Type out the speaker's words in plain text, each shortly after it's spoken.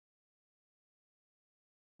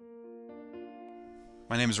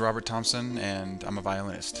My name is Robert Thompson, and I'm a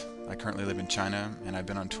violinist. I currently live in China, and I've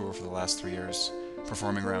been on tour for the last 3 years,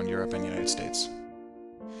 performing around Europe and the United States.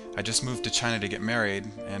 I just moved to China to get married,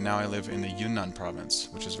 and now I live in the Yunnan province,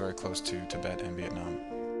 which is very close to Tibet and Vietnam.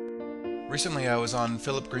 Recently, I was on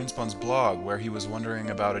Philip Greenspan's blog, where he was wondering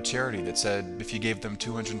about a charity that said if you gave them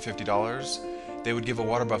 $250, they would give a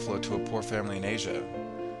water buffalo to a poor family in Asia.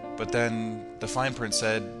 But then the fine print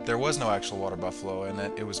said there was no actual water buffalo and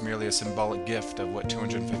that it was merely a symbolic gift of what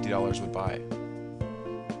 $250 would buy.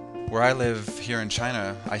 Where I live here in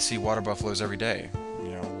China, I see water buffaloes every day,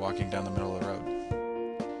 walking down the middle of the road.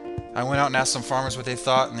 I went out and asked some farmers what they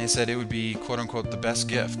thought, and they said it would be quote-unquote the best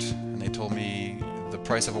gift, and they told me the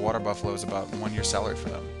price of a water buffalo is about 1 year's salary for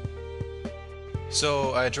them.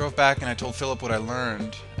 So I drove back and I told Philip what I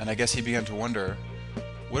learned, and I guess he began to wonder,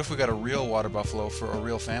 what if we got a real water buffalo for a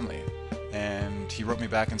real family? And he wrote me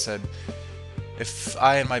back and said, if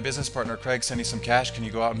I and my business partner Craig send you some cash, can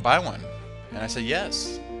you go out and buy one? And I said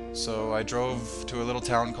yes. So I drove to a little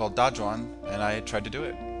town called Dazhuan, and I tried to do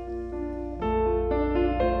it.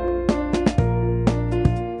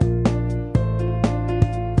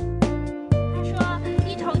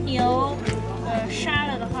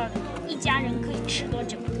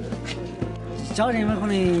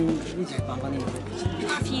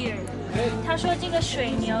 他说这个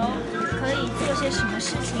水牛可以做些什么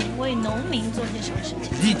事情，为农民做些什么事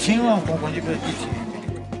情。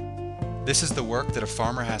This is the work that a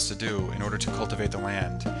farmer has to do in order to cultivate the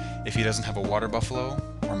land if he doesn't have a water buffalo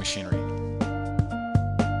or machinery.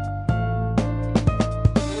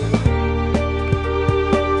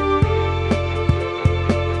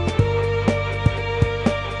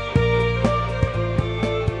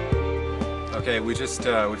 Okay, we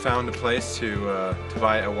found a place to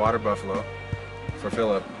buy a water buffalo for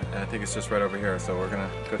Philip, and I think it's just right over here, so we're gonna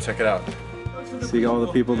go check it out. See all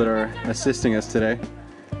the people that are assisting us today.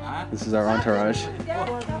 This is our entourage.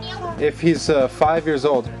 If he's 5 years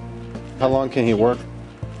old, how long can he work?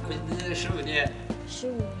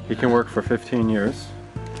 He can work for 15 years.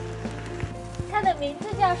 它的名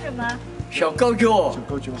字叫什么？小高脚。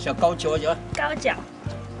高脚。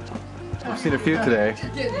 We've seen a few today,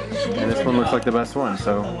 and this one looks like the best one,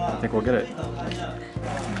 so I think we'll get it.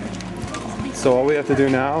 So all we have to do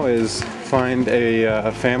now is find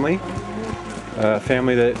a family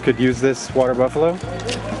that could use this water buffalo,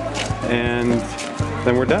 and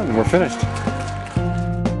then we're done, we're finished.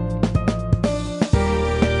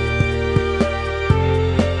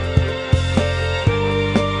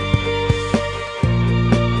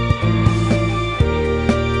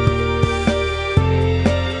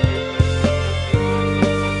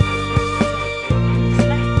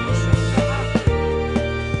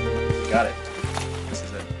 Got it. This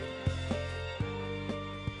is it.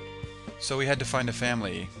 So we had to find a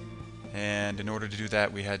family, and in order to do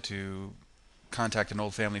that we had to contact an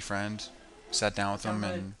old family friend, sat down with him,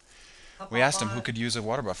 and we asked him who could use a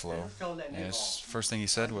water buffalo. And his first thing he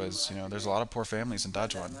said was, there's a lot of poor families in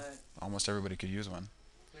Dazhuan. Almost everybody could use one.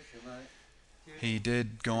 He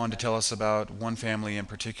did go on to tell us about one family in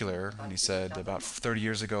particular, and he said about 30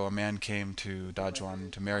 years ago a man came to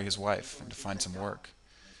Dazhuan to marry his wife and to find some work.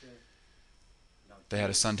 They had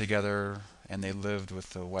a son together, and they lived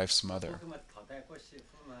with the wife's mother.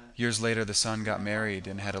 Years later, the son got married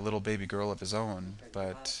and had a little baby girl of his own,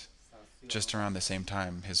 but just around the same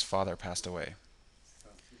time, his father passed away.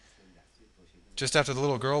 Just after the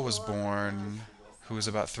little girl was born, who is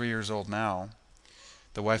about 3 years old now,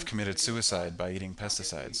 the wife committed suicide by eating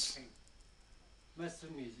pesticides.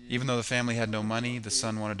 Even though the family had no money, the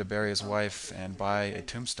son wanted to bury his wife and buy a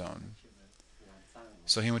tombstone.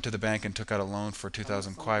 So he went to the bank and took out a loan for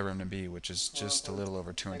 2,000 kwai renminbi, which is just a little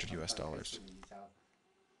over $200.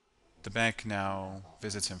 The bank now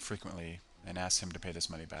visits him frequently and asks him to pay this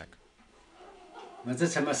money back. 这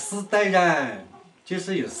什么4代人，就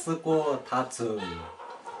是有试过他走，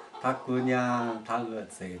他姑娘、他儿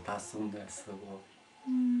子、他孙子试过。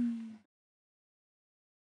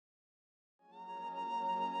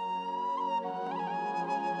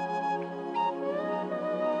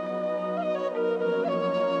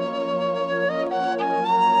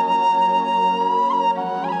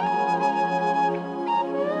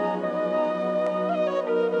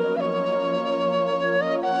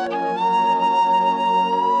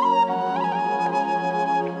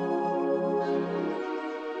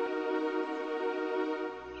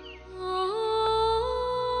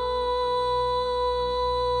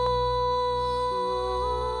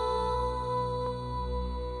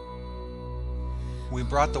We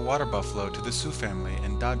brought the water buffalo to the Su family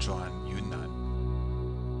in Dazhuan, Yunnan.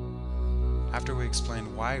 After we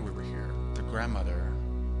explained why we were here, the grandmother,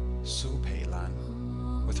 Su Peilan,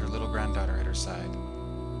 with her little granddaughter at her side,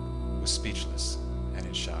 was speechless and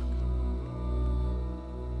in shock.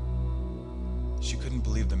 She couldn't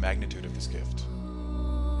believe the magnitude of this gift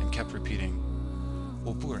and kept repeating,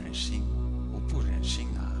 我不忍心,我不忍心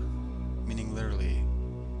啊, meaning literally,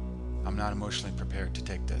 I'm not emotionally prepared to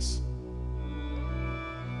take this.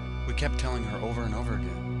 We kept telling her over and over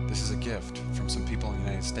again, this is a gift from some people in the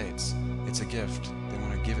United States. It's a gift. They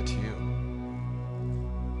want to give it to you.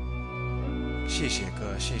 谢谢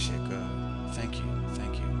哥,谢谢哥. Thank you,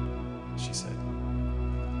 she said.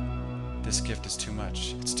 This gift is too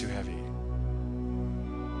much. It's too heavy.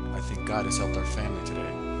 I think God has helped our family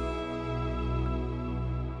today.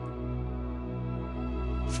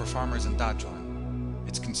 For farmers in Dazhuan,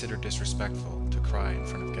 it's considered disrespectful to cry in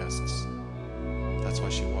front of guests. That's why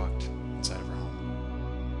she walked inside of her home.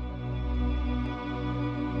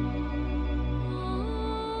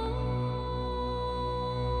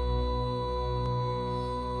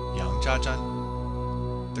 Yang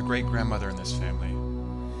Jiazhan, the great-grandmother in this family,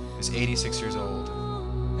 is 86 years old,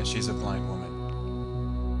 and she's a blind woman.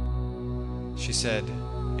 She said,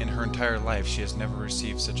 in her entire life, she has never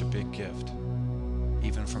received such a big gift,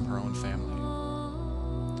 even from her own family.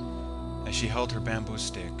 As she held her bamboo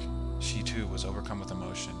stick, she too was overcome with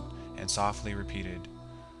emotion and softly repeated,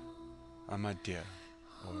 Amadia,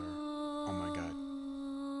 or oh my God.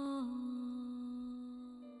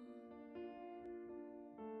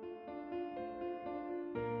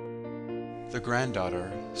 The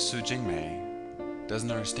granddaughter, Su Jingmei,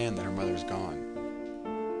 doesn't understand that her mother's gone,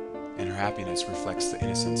 and her happiness reflects the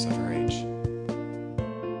innocence of her age.